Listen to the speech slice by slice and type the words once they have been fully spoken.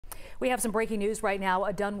We have some breaking news right now.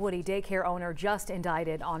 A Dunwoody daycare owner just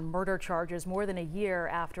indicted on murder charges more than a year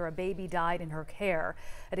after a baby died in her care.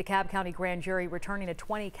 A DeKalb County grand jury returning a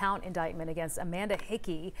 20-count indictment against Amanda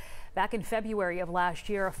Hickey. Back in February of last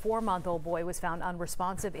year, a 4-month-old boy was found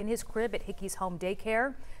unresponsive in his crib at Hickey's home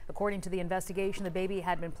daycare. According to the investigation, the baby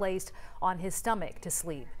had been placed on his stomach to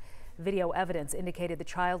sleep. Video evidence indicated the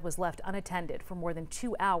child was left unattended for more than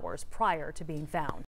 2 hours prior to being found.